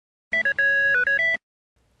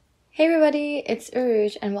Hey everybody, it's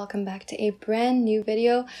Orooj and welcome back to a brand new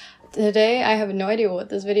video. Today I have no idea what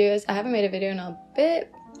this video is. I haven't made a video in a bit.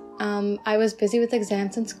 I was busy with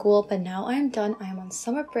exams in school, but now I am done. I am on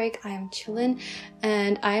summer break, I am chilling,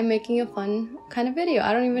 and I am making a fun kind of video.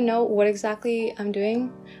 I don't even know what exactly I'm doing,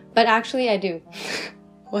 but actually I do.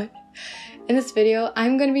 What? In this video,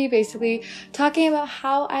 I'm going to be basically talking about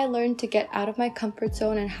how I learned to get out of my comfort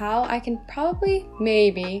zone and how I can probably,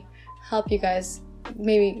 maybe, help you guys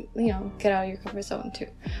get out of your comfort zone too.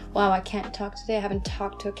 Wow, I can't talk today. I haven't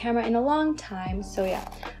talked to a camera in a long time. So yeah,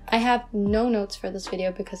 I have no notes for this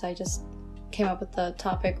video because I just came up with the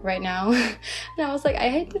topic right now. And I was like, I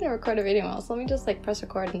hate to record a video else. Let me just press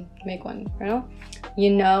record and make one,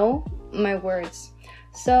 you know, my words.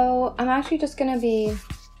 So I'm actually just gonna be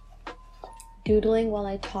doodling while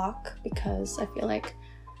I talk because I feel like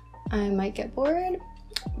I might get bored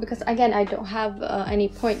because again I don't have any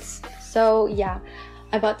points. So yeah,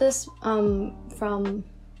 I bought this from,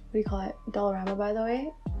 what do you call it, Dollarama, by the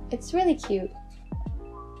way. It's really cute.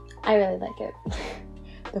 I really like it.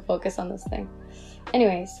 The focus on this thing.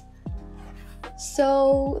 Anyways,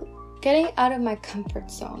 so getting out of my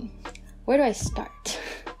comfort zone, where do I start?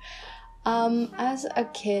 As a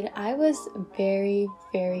kid I was very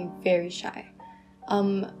shy,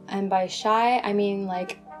 and by shy I mean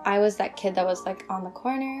I was that kid that was on the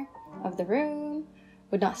corner of the room,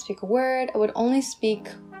 would not speak a word. I would only speak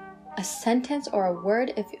a sentence or a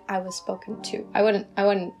word if I was spoken to. I wouldn't,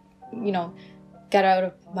 get out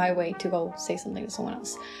of my way to go say something to someone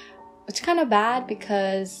else. Which is kind of bad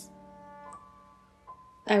because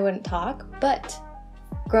I wouldn't talk, but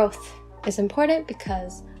growth is important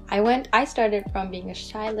because I started from being a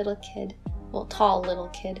shy little kid, well, tall little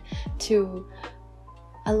kid, to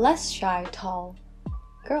a less shy, tall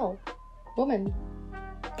girl, woman.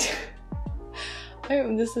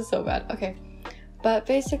 This is so bad. Okay, but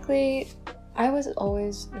basically I was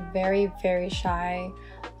always very shy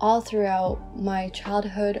all throughout my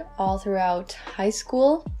childhood, all throughout high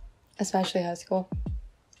school, especially high school.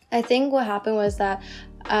 I think what happened was that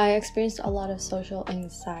I experienced a lot of social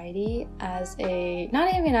anxiety as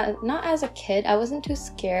not as a kid. I wasn't too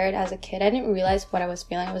scared as a kid. I didn't realize what I was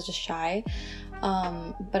feeling. I was just shy.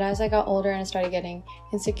 But as I got older and I started getting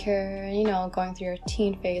insecure, going through your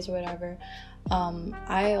teen phase or whatever,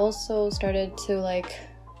 I also started to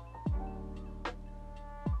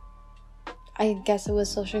I guess it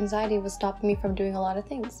was social anxiety was stopping me from doing a lot of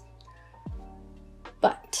things.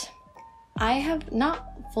 But I have not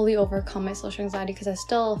fully overcome my social anxiety because I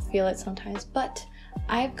still feel it sometimes, but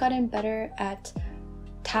I've gotten better at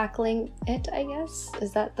tackling it, I guess.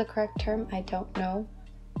 Is that the correct term? I don't know.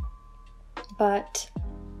 But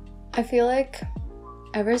I feel like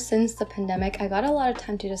ever since the pandemic, I got a lot of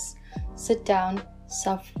time to just sit down,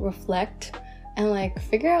 self-reflect, and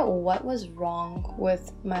figure out what was wrong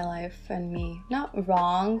with my life and me. Not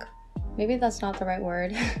wrong, maybe that's not the right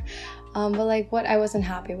word, but what I wasn't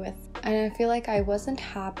happy with. And I feel like I wasn't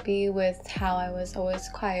happy with how I was always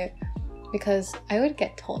quiet because I would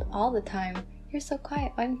get told all the time, "You're so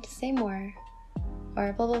quiet, why don't you say more?"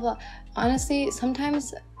 Or blah blah blah. Honestly,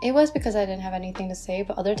 sometimes it was because I didn't have anything to say,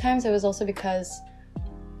 but other times it was also because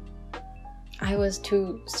I was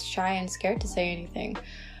too shy and scared to say anything.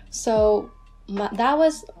 So that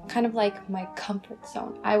was kind of my comfort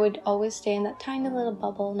zone. I would always stay in that tiny little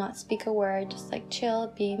bubble, not speak a word, just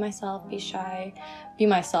chill, be myself, be shy, be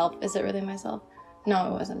myself. Is it really myself? No,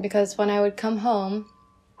 it wasn't, because when I would come home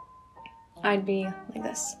I'd be like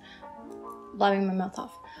this, blabbing my mouth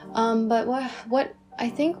off. But what I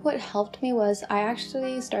think what helped me was I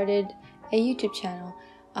actually started a YouTube channel,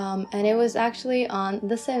 and it was actually on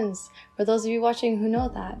The Sims. For those of you watching who know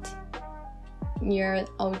that, you're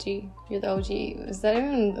OG. You're the OG. Is that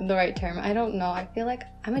even the right term? I don't know. I feel like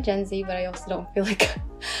I'm a Gen Z, but I also don't feel like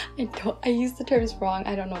I use the terms wrong.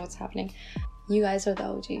 I don't know what's happening. You guys are the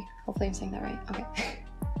OG. Hopefully I'm saying that right. Okay.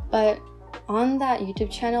 But on that YouTube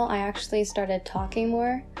channel, I actually started talking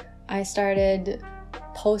more. I started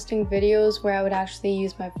posting videos where I would actually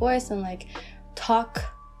use my voice and talk,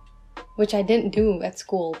 which I didn't do at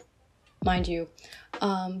school, mind you.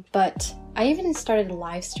 But I even started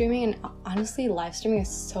live streaming, and honestly live streaming is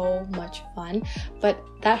so much fun, but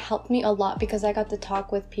that helped me a lot because I got to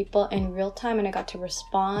talk with people in real time and I got to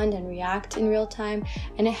respond and react in real time,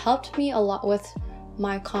 and it helped me a lot with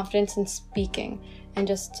my confidence in speaking and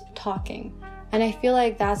just talking. And I feel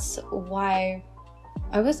like that's why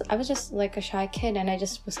I was just a shy kid, and I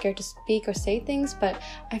just was scared to speak or say things, but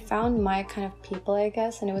I found my kind of people, I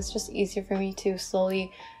guess, and it was just easier for me to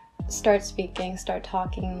slowly start speaking, start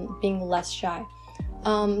talking, being less shy.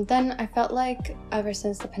 Then I felt like ever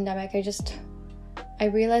since the pandemic, I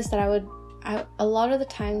realized that a lot of the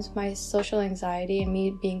times my social anxiety and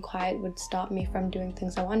me being quiet would stop me from doing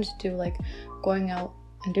things I wanted to do, like going out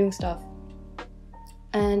and doing stuff.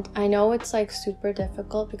 And I know it's like super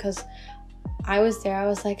difficult because I was there. I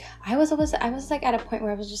was like at a point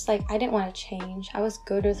where I was just like, I didn't want to change. I was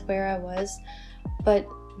good with where I was, but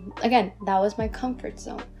again, that was my comfort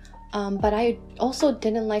zone. But I also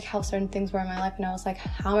didn't like how certain things were in my life, and I was like,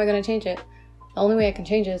 how am I going to change it? The only way I can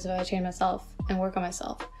change it is if I change myself and work on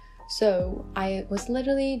myself. So I was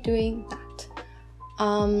literally doing that.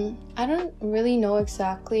 I don't really know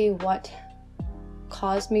exactly what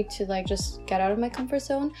caused me to like just get out of my comfort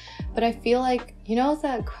zone, but I feel like, you know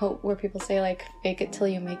that quote where people say like, fake it till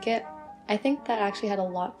you make it? I think that actually had a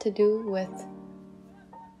lot to do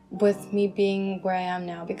with me being where I am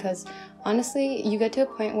now, because honestly, you get to a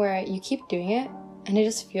point where you keep doing it and it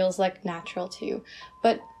just feels like natural to you.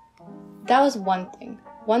 But that was one thing.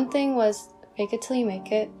 One thing was fake it till you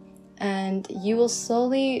make it, and you will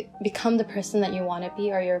slowly become the person that you want to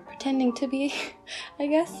be, or you're pretending to be, I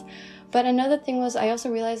guess. But another thing was, I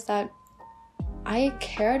also realized that I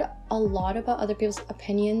cared a lot about other people's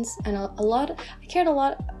opinions, and I cared a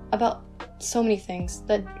lot about so many things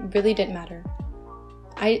that really didn't matter.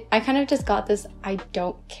 I kind of just got this I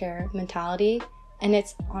don't care mentality, and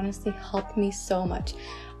it's honestly helped me so much.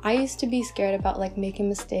 I used to be scared about like making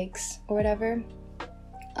mistakes or whatever,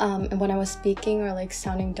 and when I was speaking or like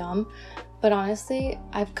sounding dumb. But honestly,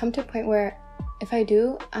 I've come to a point where if I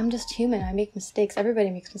do, I'm just human. I make mistakes. Everybody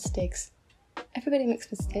makes mistakes. Everybody makes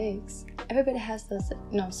mistakes. Everybody has those.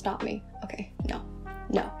 No, stop me. Okay,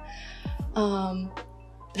 no.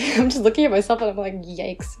 I'm just looking at myself and I'm like,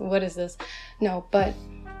 yikes, what is this? No, but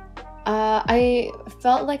I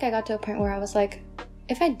felt like I got to a point where I was like,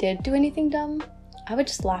 if I did do anything dumb, I would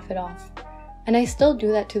just laugh it off. And I still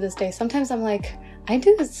do that to this day. Sometimes I'm like, I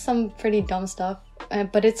do some pretty dumb stuff,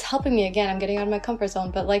 but it's helping me again. I'm getting out of my comfort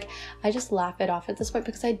zone, but like, I just laugh it off at this point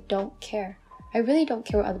because I don't care. I really don't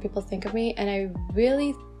care what other people think of me, and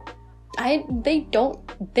they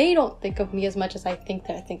don't think of me as much as I think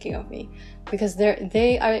they're thinking of me, because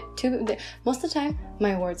most of the time,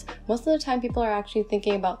 my words, most of the time people are actually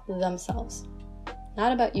thinking about themselves,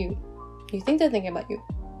 not about you. You think they're thinking about you,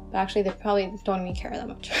 but actually they probably don't even care that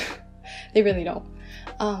much. They really don't.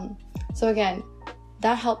 So again,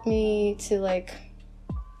 that helped me to like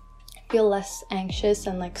feel less anxious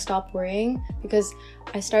and like stop worrying, because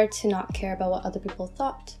I started to not care about what other people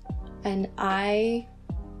thought, and I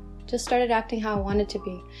just started acting how I wanted to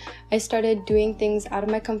be. I started doing things out of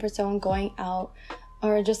my comfort zone, going out,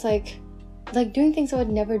 or just like doing things I would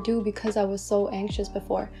never do because I was so anxious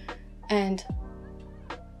before. And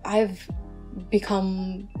I've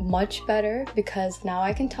become much better because now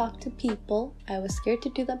I can talk to people. I was scared to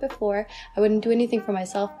do that before. I wouldn't do anything for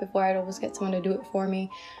myself before. I'd always get someone to do it for me.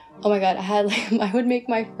 Oh my god, I would make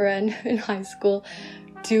my friend in high school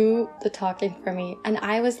do the talking for me, and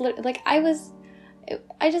I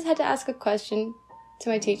just had to ask a question to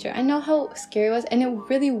my teacher. I know how scary it was, and it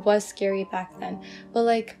really was scary back then. But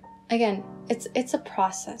like, again, it's a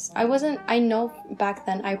process. I know back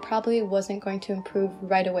then I probably wasn't going to improve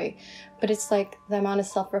right away, but it's like the amount of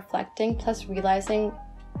self-reflecting plus realizing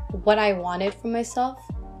what I wanted from myself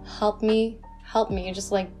helped me. It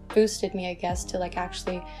just like boosted me, I guess, to like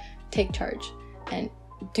actually take charge and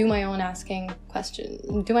do my own asking of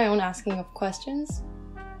questions.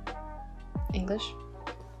 English.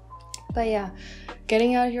 But yeah,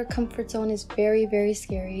 getting out of your comfort zone is very, very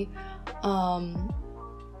scary.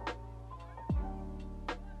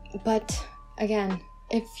 But again,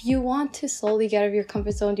 if you want to slowly get out of your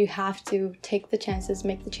comfort zone, you have to take the chances,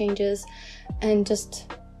 make the changes, and just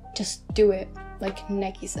do it. Like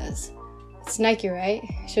Nike says. It's Nike, right?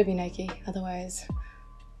 It should be Nike, otherwise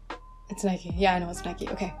it's Nike. Yeah, I know it's Nike.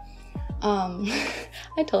 Okay.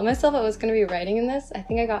 I told myself I was going to be writing in this. I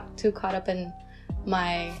think I got too caught up in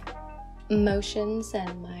my emotions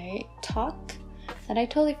and my talk that I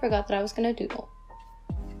totally forgot that I was going to doodle.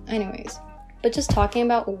 Anyways, but just talking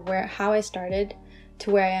about how I started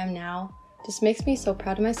to where I am now just makes me so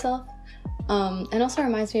proud of myself. And also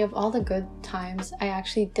reminds me of all the good times I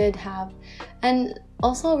actually did have, and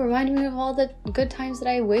also reminded me of all the good times that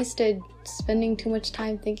I wasted spending too much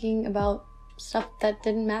time thinking about stuff that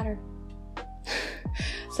didn't matter.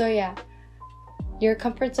 So yeah, your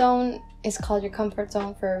comfort zone is called your comfort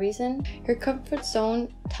zone for a reason. Your comfort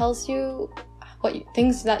zone tells you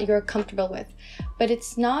things that you're comfortable with, but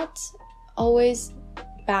it's not always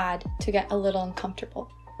bad to get a little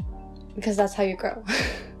uncomfortable, because that's how you grow.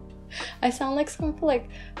 I sound like someone like,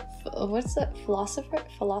 what's that, philosopher,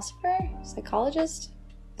 psychologist?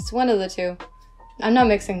 It's one of the two. I'm not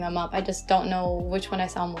mixing them up. I just don't know which one I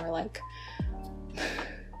sound more like.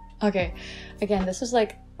 Okay, again, this was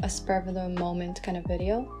like a spur of the moment kind of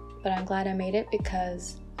video, but I'm glad I made it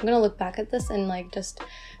because I'm gonna look back at this and like just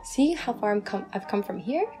see how far I've come from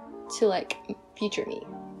here to like future me.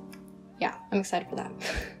 Yeah, I'm excited for that.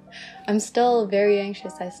 I'm still very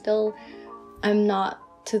anxious. I'm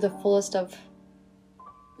not to the fullest of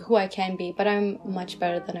who I can be, but I'm much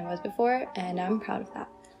better than I was before, and I'm proud of that.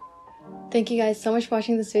 Thank you guys so much for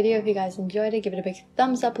watching this video. If you guys enjoyed it, give it a big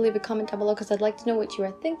thumbs up, leave a comment down below because I'd like to know what you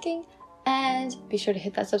are thinking, and be sure to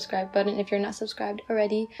hit that subscribe button if you're not subscribed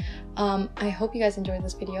already. I hope you guys enjoyed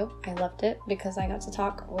this video. I loved it because I got to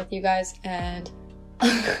talk with you guys, and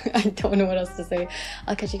I don't know what else to say.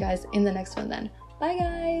 I'll catch you guys in the next one then. Bye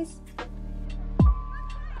guys!